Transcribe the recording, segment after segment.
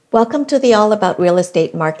Welcome to the All About Real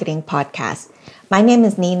Estate Marketing podcast. My name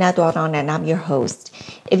is Nina Doron and I'm your host.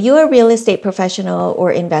 If you're a real estate professional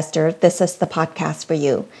or investor, this is the podcast for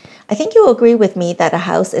you. I think you'll agree with me that a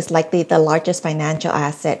house is likely the largest financial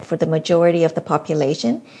asset for the majority of the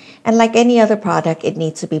population. And like any other product, it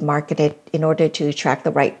needs to be marketed in order to attract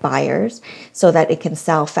the right buyers so that it can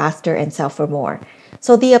sell faster and sell for more.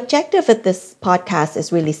 So the objective of this podcast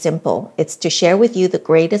is really simple. It's to share with you the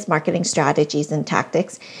greatest marketing strategies and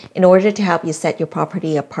tactics in order to help you set your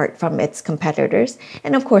property apart from its competitors,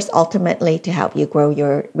 and of course, ultimately to help you grow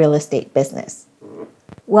your real estate business.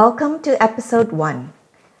 Welcome to episode 1.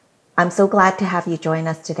 I'm so glad to have you join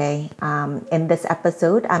us today. In this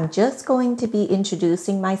episode, I'm just going to be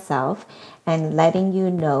introducing myself and letting you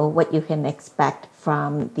know what you can expect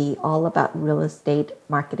from the All About Real Estate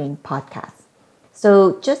Marketing podcast.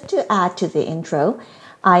 So just to add to the intro,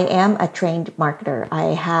 I am a trained marketer.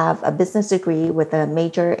 I have a business degree with a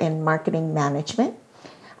major in marketing management.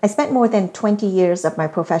 I spent more than 20 years of my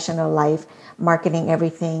professional life marketing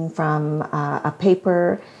everything from a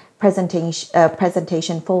paper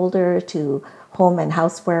presentation folder to home and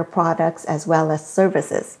houseware products as well as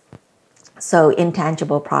services. So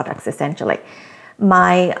intangible products, essentially.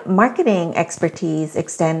 My marketing expertise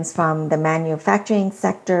extends from the manufacturing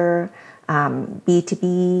sector,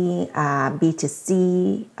 B2B,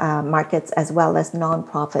 B2C markets, as well as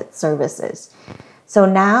nonprofit services. So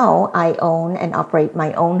now I own and operate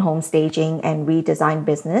my own home staging and redesign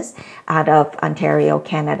business out of Ontario,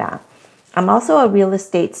 Canada. I'm also a Real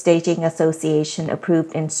Estate Staging Association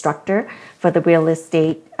approved instructor for the Real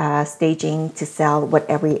Estate Staging to Sell What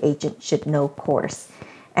Every Agent Should Know course,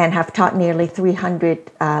 and have taught nearly 300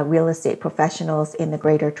 real estate professionals in the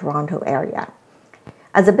Greater Toronto area.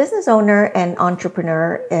 As a business owner and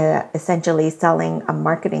entrepreneur, essentially selling a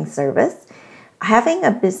marketing service, having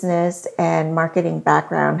a business and marketing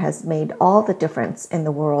background has made all the difference in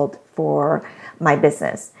the world for my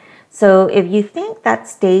business. So if you think that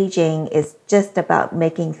staging is just about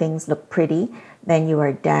making things look pretty, then you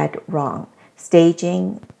are dead wrong.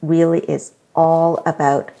 Staging really is all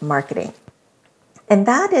about marketing. And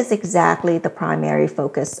that is exactly the primary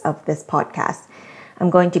focus of this podcast. I'm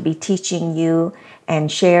going to be teaching you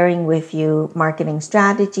and sharing with you marketing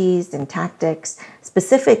strategies and tactics,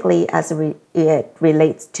 specifically as it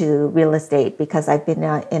relates to real estate, because I've been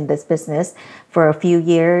in this business for a few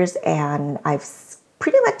years and I've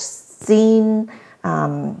pretty much seen,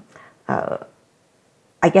 I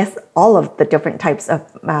guess, all of the different types of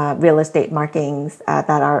real estate marketings that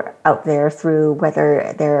are out there through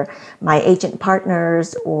whether they're my agent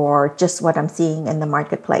partners or just what I'm seeing in the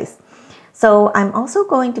marketplace. So I'm also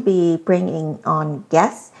going to be bringing on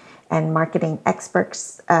guests and marketing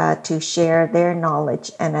experts to share their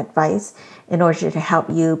knowledge and advice in order to help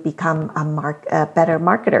you become a better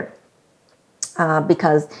marketer.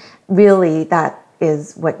 Because really that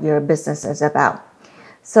is what your business is about.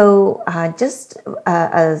 So just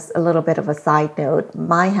as a little bit of a side note,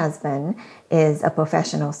 my husband is a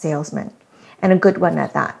professional salesman and a good one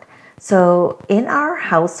at that. So in our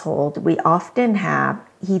household, we often have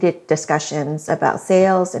heated discussions about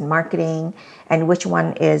sales and marketing and which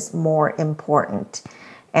one is more important.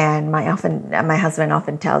 And my husband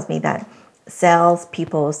often tells me that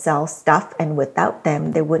salespeople sell stuff and without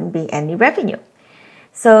them, there wouldn't be any revenue.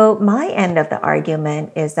 So my end of the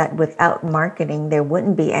argument is that without marketing, there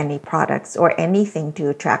wouldn't be any products or anything to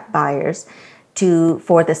attract buyers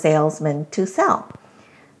for the salesman to sell.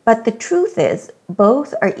 But the truth is,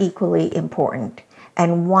 both are equally important,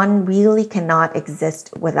 and one really cannot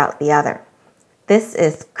exist without the other. This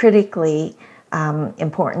is critically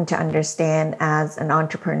important to understand as an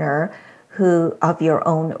entrepreneur of your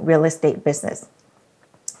own real estate business.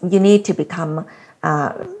 You need to become,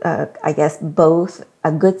 both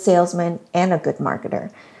a good salesman and a good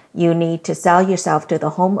marketer. You need to sell yourself to the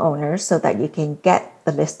homeowners so that you can get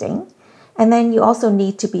the listing. And then you also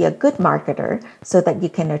need to be a good marketer so that you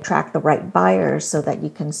can attract the right buyers so that you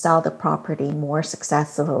can sell the property more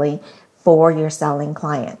successfully for your selling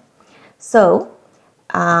client. So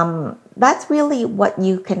that's really what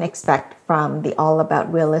you can expect from the All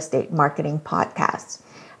About Real Estate Marketing podcast.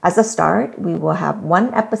 As a start, we will have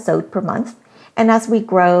one episode per month. And as we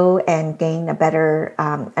grow and gain a better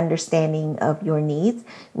understanding of your needs,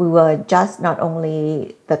 we will adjust not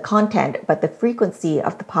only the content, but the frequency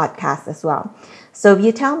of the podcast as well. So if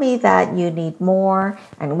you tell me that you need more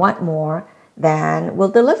and want more, then we'll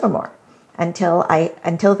deliver more. Until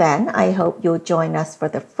then, I hope you'll join us for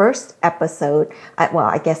the first episode.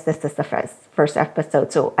 I guess this is the first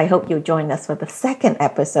episode, so I hope you'll join us for the second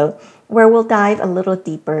episode, where we'll dive a little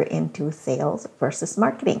deeper into sales versus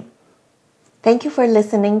marketing. Thank you for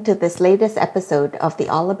listening to this latest episode of the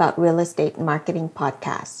All About Real Estate Marketing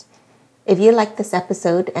podcast. If you like this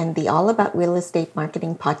episode and the All About Real Estate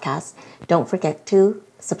Marketing podcast, don't forget to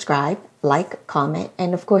subscribe, like, comment,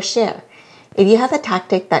 and of course share. If you have a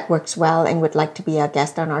tactic that works well and would like to be a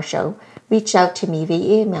guest on our show, reach out to me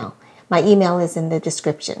via email. My email is in the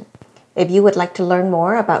description. If you would like to learn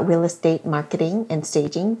more about real estate marketing and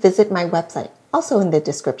staging, visit my website, also in the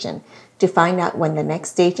description, to find out when the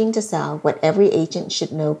next Staging to Sell What Every Agent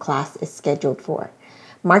Should Know class is scheduled for.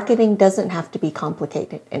 Marketing doesn't have to be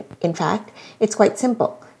complicated. In fact, it's quite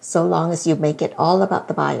simple, so long as you make it all about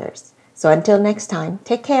the buyers. So until next time,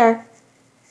 take care.